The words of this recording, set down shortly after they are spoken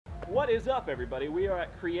What is up, everybody? We are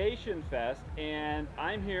at Creation Fest, and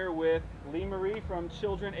I'm here with Lee Marie from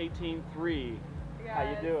Children 18-3. Hey How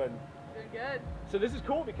you guys. doing? Doing good. So this is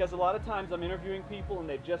cool because a lot of times I'm interviewing people and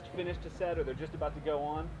they've just finished a set or they're just about to go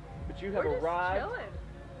on, but you have We're just arrived. chilling.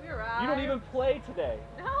 We arrived. You don't even play today.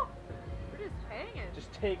 No. We're just hanging.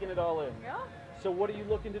 Just taking it all in. Yeah. So what are you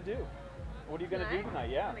looking to do? What are you going to do tonight?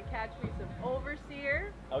 Yeah. I'm going to catch me some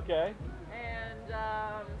Overseer. Okay. And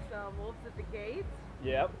some Wolves at the Gate.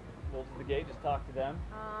 Yep. Wolves at the Gate, just talk to them.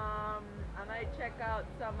 I might check out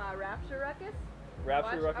some Rapture Ruckus.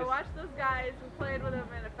 Rapture Ruckus. I watched those guys. We played with them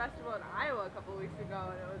in a festival in Iowa a couple weeks ago,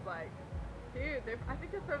 and it was like, dude, I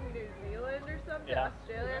think they're from New Zealand or something, Yeah.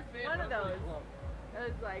 Australia. One of those. It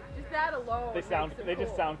was like, just that alone. They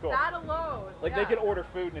just sound cool. That alone. Like yeah. they can order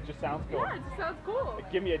food and it just sounds cool. Yeah, it just sounds cool. Like,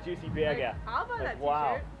 give me a juicy burger. Like, I'll buy that t-shirt.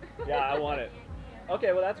 Wow. Yeah, I want it.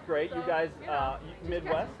 Okay, well that's great. So, you guys, just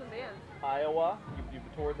Midwest, catching some bands. Iowa. You've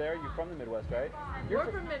toured there. You're from the Midwest, right? We're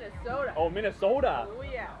from Minnesota. Oh, Minnesota. Oh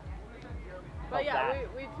yeah. But How's yeah,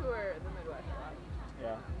 that? we tour the Midwest a lot.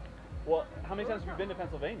 Yeah. Well, how many times have you been to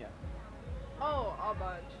Pennsylvania? Oh, a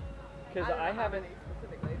bunch. Because I I don't know haven't. how many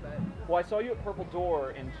specifically, but. Well, I saw you at Purple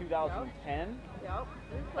Door in 2010. Yep.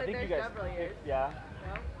 We I played think there you guys. several years. Yeah.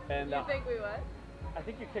 Yep. And You think we would? I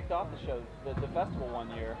think you kicked off the show, the festival one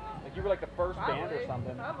year. Like you were like the first band or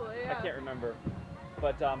something. Probably, yeah. I can't remember.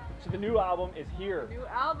 But so the new album is here. New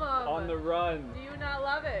album. On the run. Do you not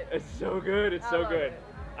love it? It's so good. It's I so love good.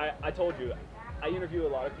 it. I told you, I interview a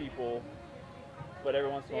lot of people, but every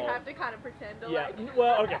once in a You while. have to kind of pretend to Yeah. like.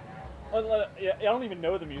 Well, okay. Yeah, I don't even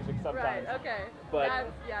know the music sometimes. Right. Okay. But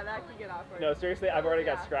that can get awkward. no, seriously, I've already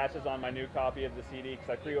got Yeah. scratches on my new copy of the CD because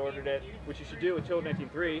I pre-ordered it, which you should do with Children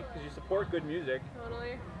 18-3 because you support good music.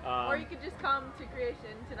 Totally. Or you could just come to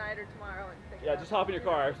Creation tonight or tomorrow and pick it Yeah, up. just hop in your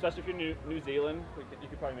car, especially if you're New Zealand. You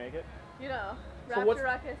could probably make it. You know, So Rapture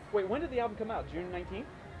Ruckus. Wait, when did the album come out? June 19th?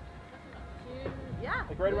 June, yeah.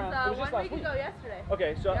 Like right it was, around. It was just 1 last week week. ago yesterday.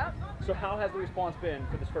 Okay, so Yep. so how has the response been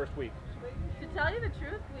for this first week? To tell you the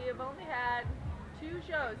truth, we have only had 2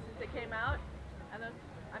 shows since it came out, and then,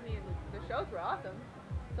 I mean, the shows were awesome.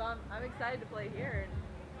 So I'm excited to play here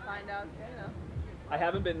and find out, you know. I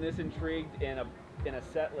haven't been this intrigued in a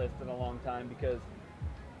set list in a long time because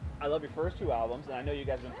I love your first 2 albums, and I know you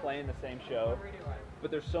guys have been playing the same show.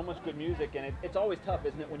 But there's so much good music, and it's always tough,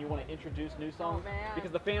 isn't it, when you want to introduce new songs? Oh, man.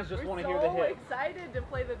 Because the fans just want to We're hear the so hits. excited to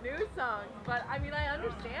play the new songs, but I mean, I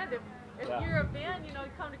understand if Yeah. you're a fan, you know,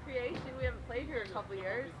 you come to Creation, we haven't played here in a couple of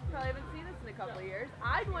years, probably haven't seen us in a couple of years.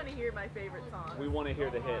 I'd want to hear my favorite songs. We want to hear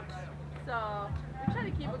the hits. So we're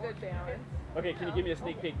trying to keep a good balance. Okay, can you give me a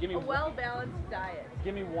sneak peek? Give me A well-balanced diet.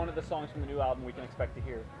 Give me one of the songs from the new album we can expect to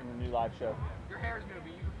hear in the new live show. Your hair's gonna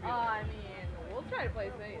be. I mean, we'll try to play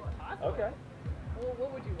as many as possible. Okay. Well,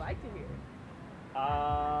 what would you like to hear?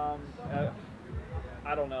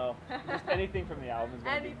 I don't know. Just anything from the album is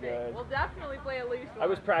gonna be Anything. good. We'll definitely play at least one. I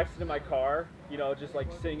was practicing in my car, you know, just like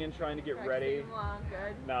singing, trying to get ready. Practicing along,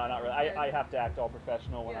 good. No, not really. Good. I have to act all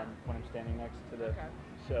professional when Yeah. I'm standing next to the Okay.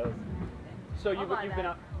 shows. So you've buy been that.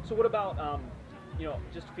 out. So what about you know,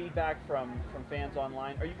 just feedback from fans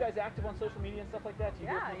online? Are you guys active on social media and stuff like that? Do you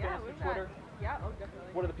hear from fans we've through Twitter? Yeah, oh,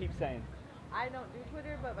 definitely. What are the peeps saying? I don't do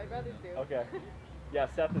Twitter, but my brothers do. Okay. Yeah,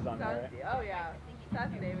 Seth is on there, right? Oh yeah,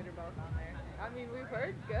 Seth and David are both on there. I mean, we've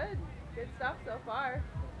heard good stuff so far.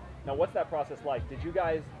 Now, what's that process like? Did you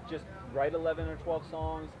guys just write 11 or 12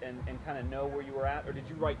 songs and kind of know where you were at, or did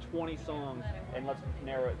you write 20 songs and let's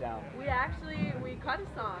narrow it down? We cut a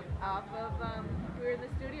song off of, we were in the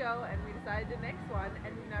studio and we decided to mix one,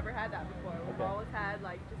 and we've never had that before. We've Okay. always had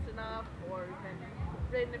like just enough, or we've been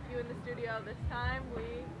written a few in the studio. This time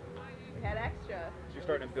we had extra. So you're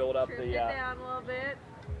starting to build up Trimmed it down a little bit.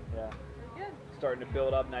 yeah, It was good. starting to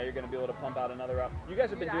build up. Now you're going to be able to pump out another album. You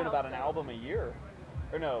guys have been Dude, I doing about hope an so. album a year,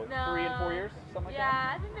 or no, 3 and 4 years, something like that.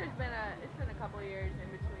 Yeah, I think it's been a couple of years in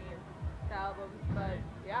between the albums, but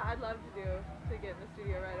yeah, I'd love to get in the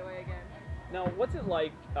studio right away again. Now, what's it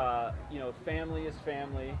like? You know, family is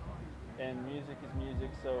family, and music is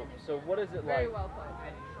music. So what is it Very like? well put.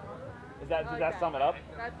 Does that I like sum it up?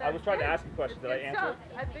 That's I was trying to good. ask you a question. It's Did I good answer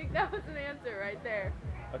stuff. I think that was an answer right there.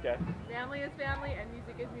 it? Okay. Family is family, and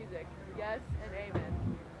music is music. Yes and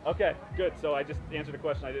amen. Okay, good. So I just answered a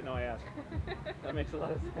question I didn't know I asked. That makes a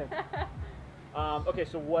lot of sense. Okay,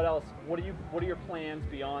 so what else? What are your plans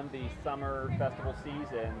beyond the summer festival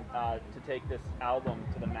season to take this album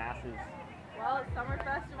to the masses? Well, Summer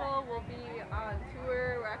Festival will be on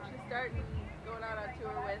tour. We're actually going out on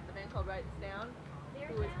tour with a band called Write This Down,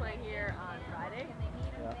 who is playing here on Friday.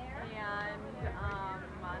 Yeah.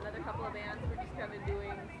 And another couple of bands. We're just kind of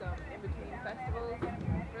doing some in-between festivals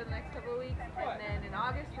for the next couple of weeks. weeks, and then in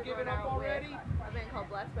August we're going out with a band called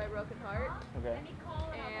Blessed by Broken Heart. Okay.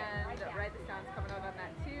 And Write This Down's coming out on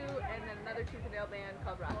that too, and then another Tooth and Nail band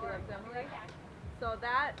called Rocky Loves Emily. So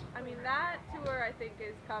that tour I think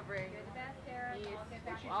is covering east,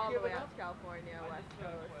 all the way out to California, West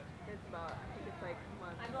Coast. It's about, I think it's like a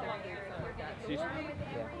month, 7 days, something like that. So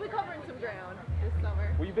we'll be covering some ground this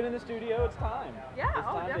summer. Well, you've been in the studio. It's time. Yeah, it's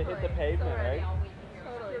time definitely. to hit the pavement, So right?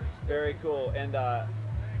 Totally. Very cool. And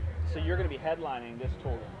so you're going to be headlining this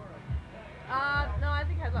tour. No, I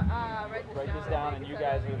think Write This Down. And you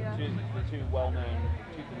guys are the two well-known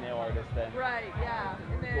Tooth and Nail artists then. Right, yeah.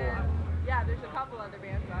 And then, Cool. there's a couple other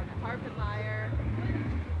bands on it. Harp and Lyre.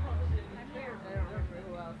 I don't remember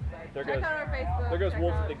who else. But check out our Facebook. There goes check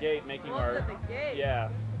Wolves out at the Gate making Wolves art. at the Gate. Yeah.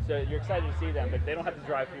 So you're excited to see them, but they don't have to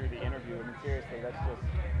drive through the interview. I mean, seriously, that's just...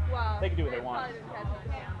 Well, they can do what they want. probably didn't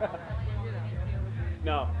catch it, you know.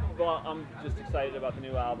 No, well, I'm just excited about the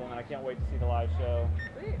new album, and I can't wait to see the live show.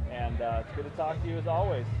 Sweet. And it's good to talk to you as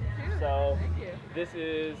always. You too. So Thank you. this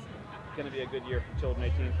is going to be a good year for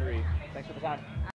Children 18-3. Thanks for the time.